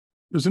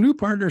There's a new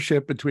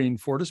partnership between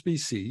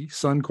FortisBC,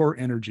 Suncor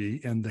Energy,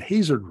 and the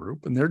Hazer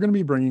Group, and they're going to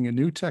be bringing a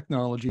new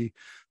technology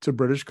to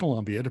British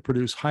Columbia to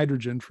produce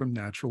hydrogen from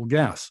natural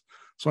gas.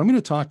 So I'm going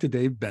to talk to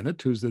Dave Bennett,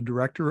 who's the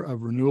Director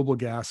of Renewable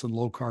Gas and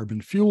Low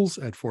Carbon Fuels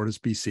at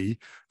FortisBC,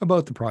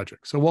 about the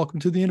project. So welcome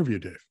to the interview,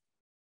 Dave.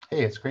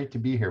 Hey, it's great to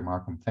be here,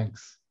 Markham.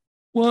 Thanks.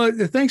 Well,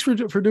 thanks for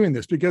doing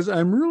this, because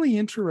I'm really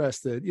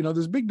interested.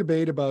 There's a big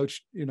debate about,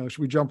 should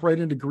we jump right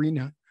into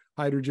green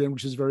hydrogen,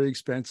 which is very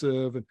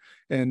expensive,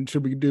 and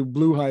should we do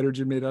blue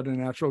hydrogen made out of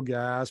natural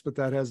gas? But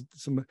that has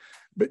some.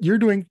 But you're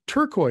doing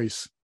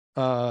turquoise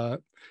hydrogen.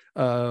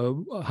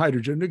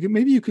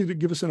 Maybe you could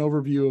give us an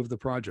overview of the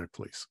project,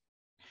 please.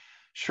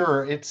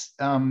 Sure. It's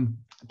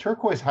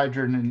turquoise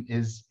hydrogen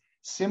is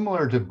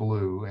similar to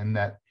blue in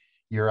that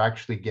you're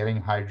actually getting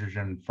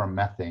hydrogen from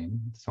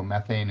methane. So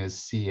methane is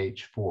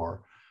CH4.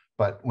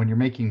 But when you're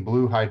making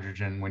blue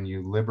hydrogen, when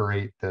you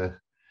liberate the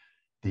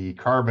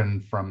carbon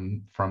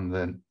from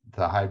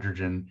the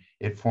hydrogen,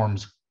 it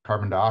forms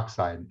carbon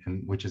dioxide,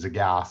 which is a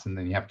gas, and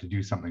then you have to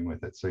do something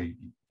with it. So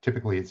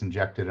typically it's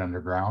injected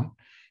underground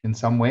in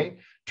some way.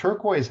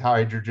 Turquoise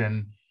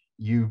hydrogen,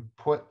 you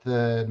put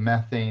the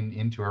methane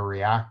into a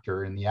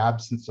reactor in the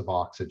absence of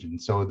oxygen.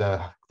 So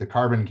the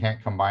carbon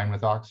can't combine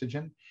with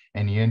oxygen,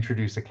 and you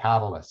introduce a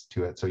catalyst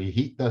to it. So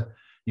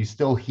you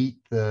still heat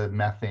the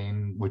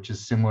methane, which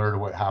is similar to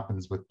what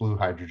happens with blue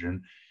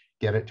hydrogen,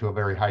 get it to a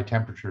very high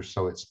temperature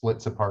so it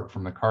splits apart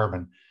from the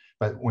carbon.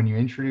 But when you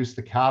introduce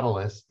the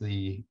catalyst,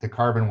 the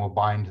carbon will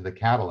bind to the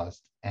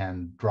catalyst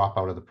and drop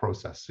out of the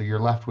process. So you're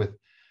left with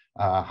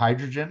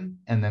hydrogen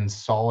and then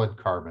solid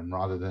carbon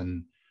rather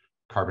than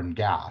carbon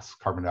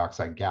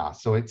dioxide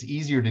gas. So it's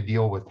easier to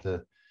deal with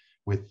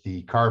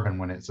the carbon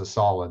when it's a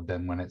solid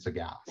than when it's a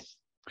gas.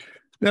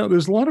 Now,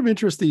 there's a lot of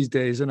interest these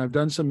days, and I've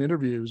done some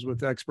interviews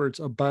with experts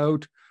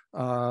about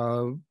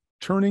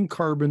turning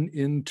carbon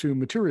into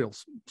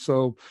materials.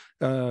 So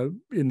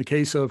in the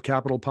case of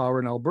Capital Power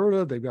in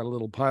Alberta, they've got a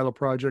little pilot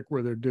project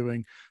where they're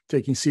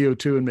taking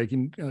CO2 and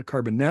making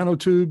carbon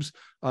nanotubes.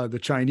 The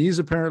Chinese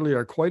apparently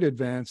are quite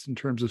advanced in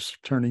terms of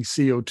turning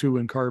CO2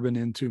 and carbon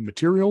into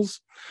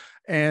materials.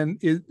 And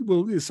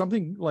is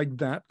something like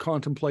that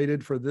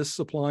contemplated for this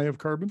supply of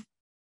carbon?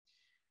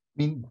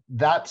 I mean,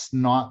 that's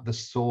not the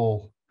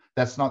sole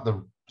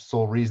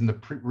reason.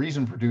 The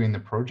reason for doing the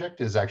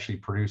project is actually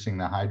producing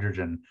the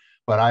hydrogen.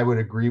 But I would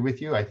agree with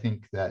you. I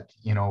think that,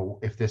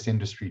 if this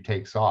industry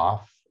takes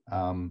off,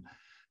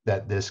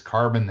 that this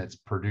carbon that's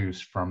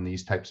produced from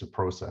these types of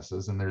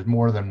processes, and there's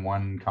more than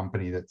one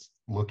company that's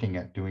looking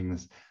at doing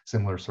this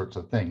similar sorts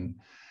of thing,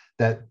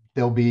 that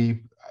there'll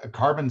be a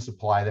carbon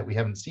supply that we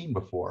haven't seen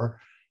before,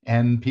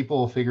 and people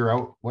will figure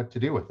out what to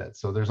do with it.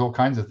 So there's all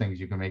kinds of things.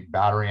 You can make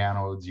battery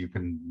anodes, you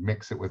can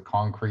mix it with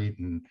concrete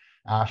and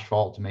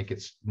asphalt to make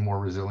it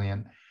more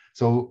resilient.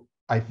 So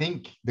I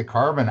think the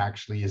carbon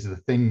actually is the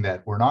thing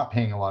that we're not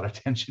paying a lot of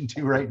attention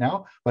to right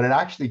now, but it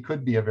actually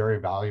could be a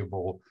very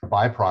valuable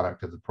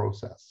byproduct of the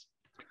process.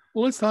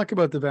 Well, let's talk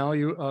about the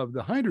value of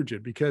the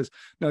hydrogen, because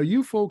now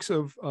you folks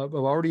have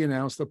already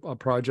announced a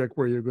project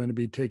where you're going to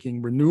be taking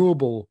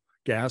renewable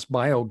gas,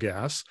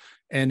 biogas,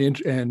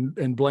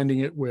 and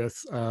blending it with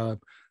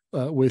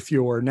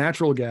your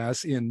natural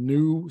gas in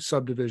new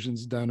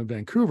subdivisions down in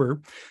Vancouver.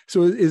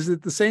 So is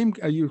it the same?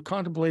 Are you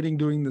contemplating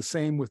doing the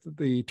same with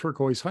the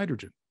turquoise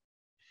hydrogen?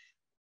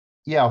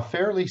 Yeah,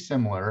 fairly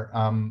similar.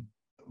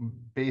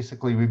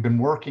 Basically, we've been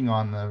working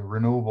on the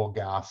renewable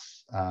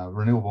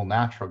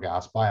natural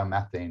gas,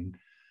 biomethane,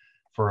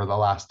 for the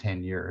last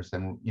 10 years.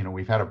 And,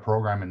 we've had a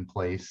program in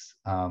place.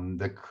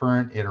 The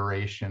current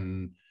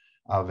iteration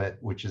of it,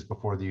 which is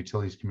before the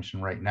Utilities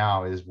Commission right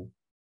now, is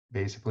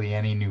basically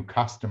any new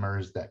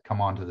customers that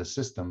come onto the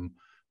system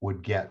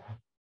would get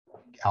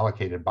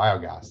allocated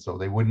biogas. So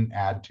they wouldn't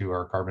add to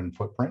our carbon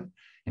footprint,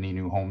 any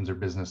new homes or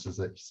businesses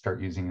that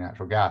start using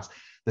natural gas.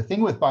 The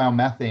thing with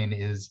biomethane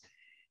is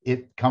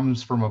it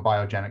comes from a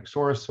biogenic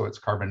source, so it's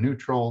carbon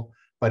neutral,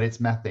 but it's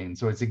methane.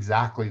 So it's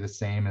exactly the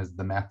same as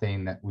the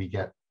methane that we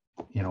get,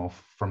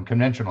 from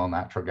conventional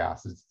natural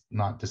gas. It's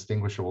not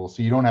distinguishable.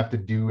 So you don't have to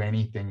do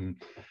anything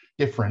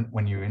different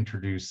when you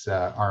introduce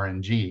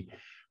RNG.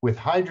 With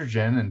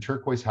hydrogen and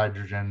turquoise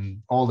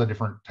hydrogen, all the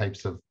different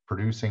types of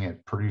producing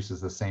it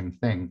produces the same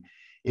thing.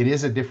 It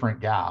is a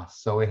different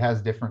gas, so it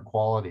has different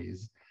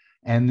qualities.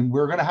 And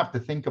we're going to have to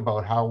think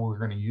about how we're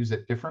going to use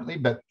it differently.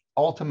 But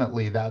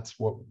ultimately, that's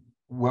what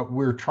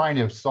we're trying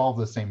to solve,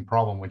 the same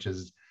problem, which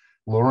is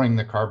lowering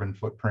the carbon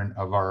footprint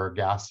of our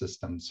gas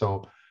system.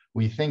 So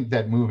we think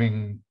that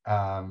moving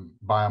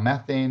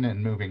biomethane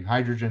and moving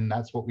hydrogen,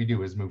 that's what we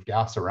do, is move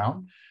gas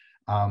around.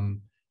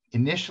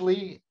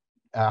 Initially,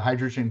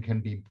 hydrogen can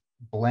be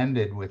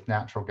blended with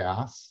natural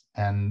gas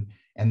and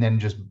then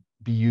just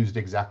be used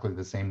exactly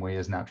the same way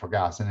as natural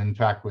gas. And in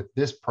fact, with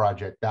this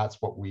project,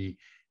 that's what we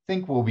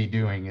think we'll be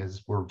doing,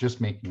 is we're just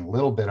making a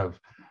little bit of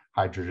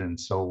hydrogen.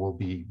 So we'll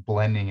be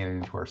blending it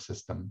into our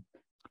system.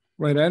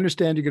 Right. I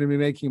understand you're going to be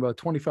making about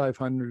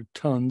 2,500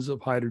 tons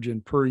of hydrogen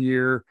per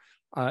year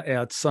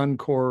at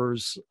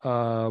Suncor's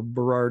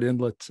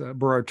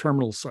Burrard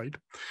Terminal site.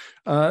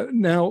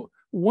 Now,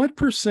 What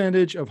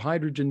percentage of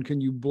hydrogen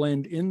can you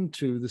blend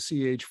into the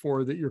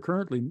CH4 that you're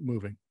currently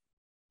moving?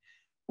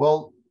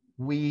 Well,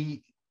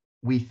 we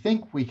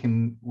think we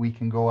can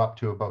go up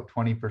to about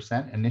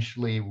 20%.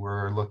 Initially,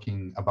 we're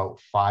looking about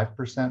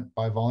 5%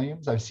 by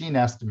volumes. I've seen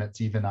estimates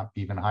even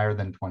higher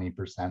than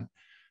 20%,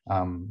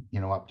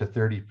 up to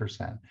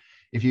 30%.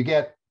 If you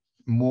get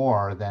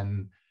more,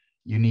 then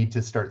you need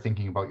to start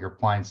thinking about your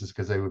appliances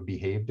because they would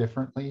behave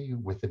differently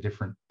with a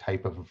different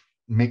type of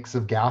mix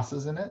of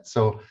gases in it.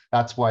 So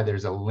that's why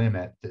there's a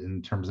limit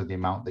in terms of the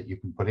amount that you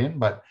can put in.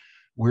 But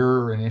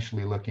we're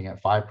initially looking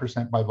at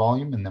 5% by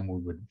volume, and then we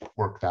would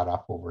work that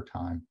up over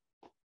time.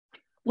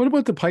 What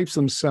about the pipes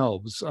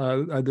themselves?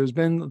 There's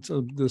been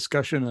a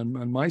discussion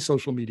on my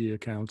social media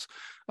accounts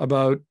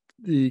about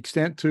the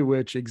extent to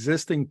which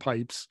existing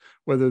pipes,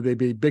 whether they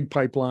be big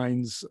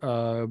pipelines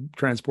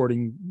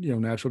transporting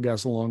natural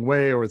gas a long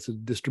way, or it's the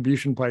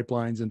distribution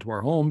pipelines into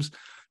our homes,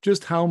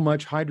 just how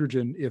much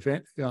hydrogen,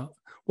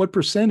 what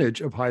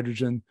percentage of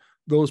hydrogen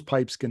those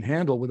pipes can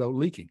handle without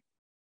leaking.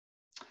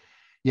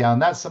 Yeah,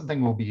 and that's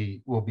something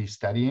we'll be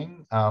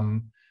studying.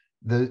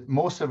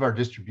 Most of our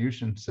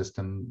distribution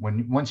system,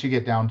 once you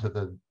get down to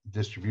the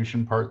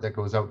distribution part that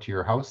goes out to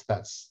your house,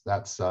 that's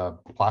a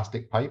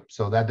plastic pipe,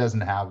 so that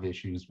doesn't have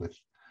issues with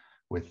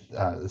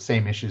the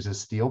same issues as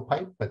steel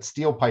pipe. But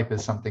steel pipe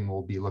is something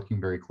we'll be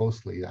looking very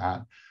closely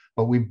at.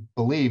 But we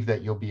believe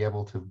that you'll be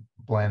able to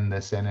blend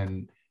this in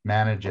and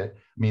manage it.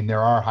 I mean,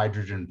 there are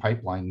hydrogen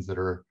pipelines that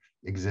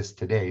exist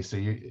today, so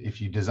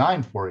if you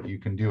design for it, you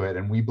can do it.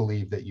 And we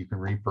believe that you can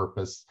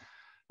repurpose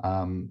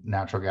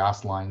natural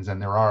gas lines,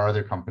 and there are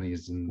other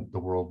companies in the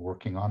world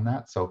working on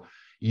that. So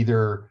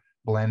either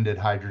blended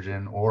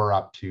hydrogen or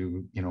up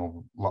to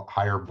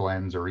higher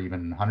blends, or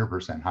even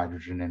 100%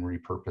 hydrogen in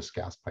repurposed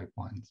gas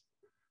pipelines.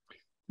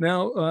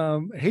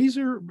 Now,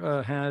 Hazer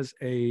has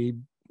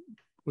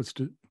what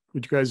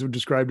you guys have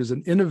described as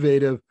an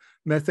innovative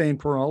methane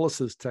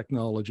pyrolysis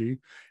technology.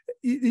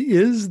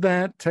 Is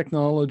that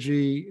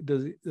technology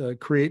does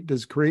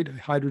create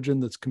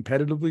hydrogen that's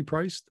competitively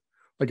priced?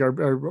 Like our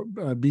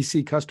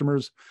BC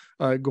customers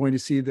going to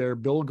see their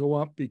bill go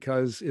up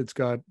because it's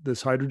got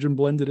this hydrogen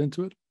blended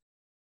into it?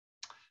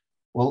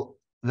 Well,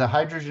 the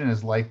hydrogen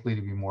is likely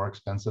to be more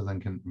expensive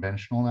than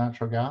conventional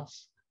natural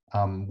gas.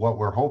 What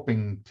we're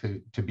hoping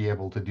to be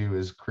able to do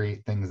is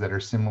create things that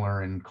are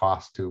similar in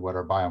cost to what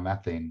our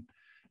biomethane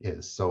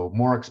is. So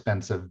more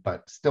expensive,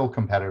 but still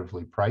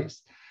competitively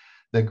priced.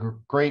 The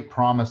great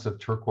promise of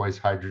Turquoise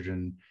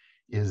hydrogen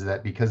is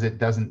that because it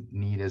doesn't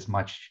need as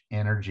much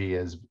energy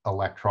as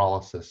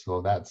electrolysis,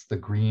 so that's the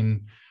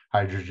green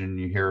hydrogen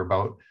you hear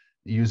about,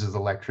 it uses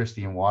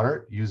electricity and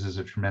water, it uses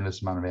a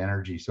tremendous amount of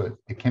energy, so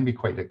it can be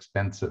quite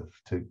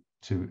expensive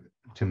to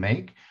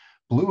make.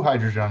 Blue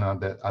hydrogen, on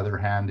the other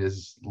hand,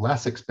 is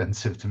less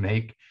expensive to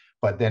make,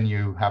 but then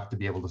you have to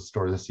be able to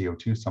store the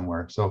CO2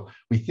 somewhere. So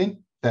we think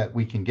that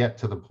we can get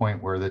to the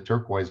point where the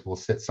Turquoise will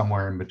sit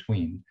somewhere in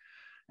between,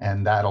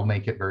 and that'll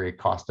make it very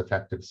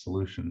cost-effective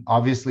solution.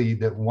 Obviously,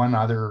 the one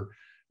other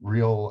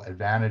real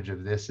advantage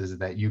of this is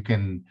that you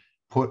can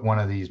put one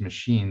of these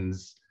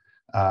machines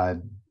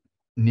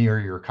near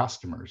your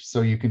customers.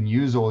 So you can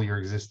use all your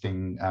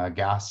existing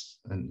gas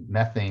and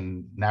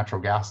methane natural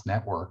gas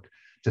network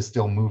to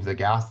still move the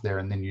gas there,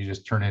 and then you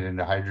just turn it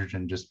into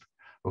hydrogen just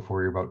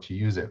before you're about to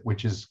use it,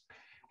 which is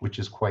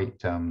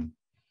quite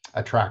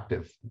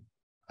attractive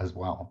as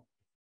well.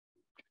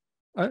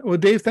 Well,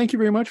 Dave, thank you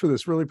very much for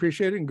this. Really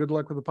appreciate it, and good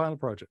luck with the pilot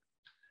project.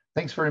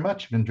 Thanks very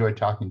much. I've enjoyed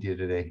talking to you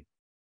today.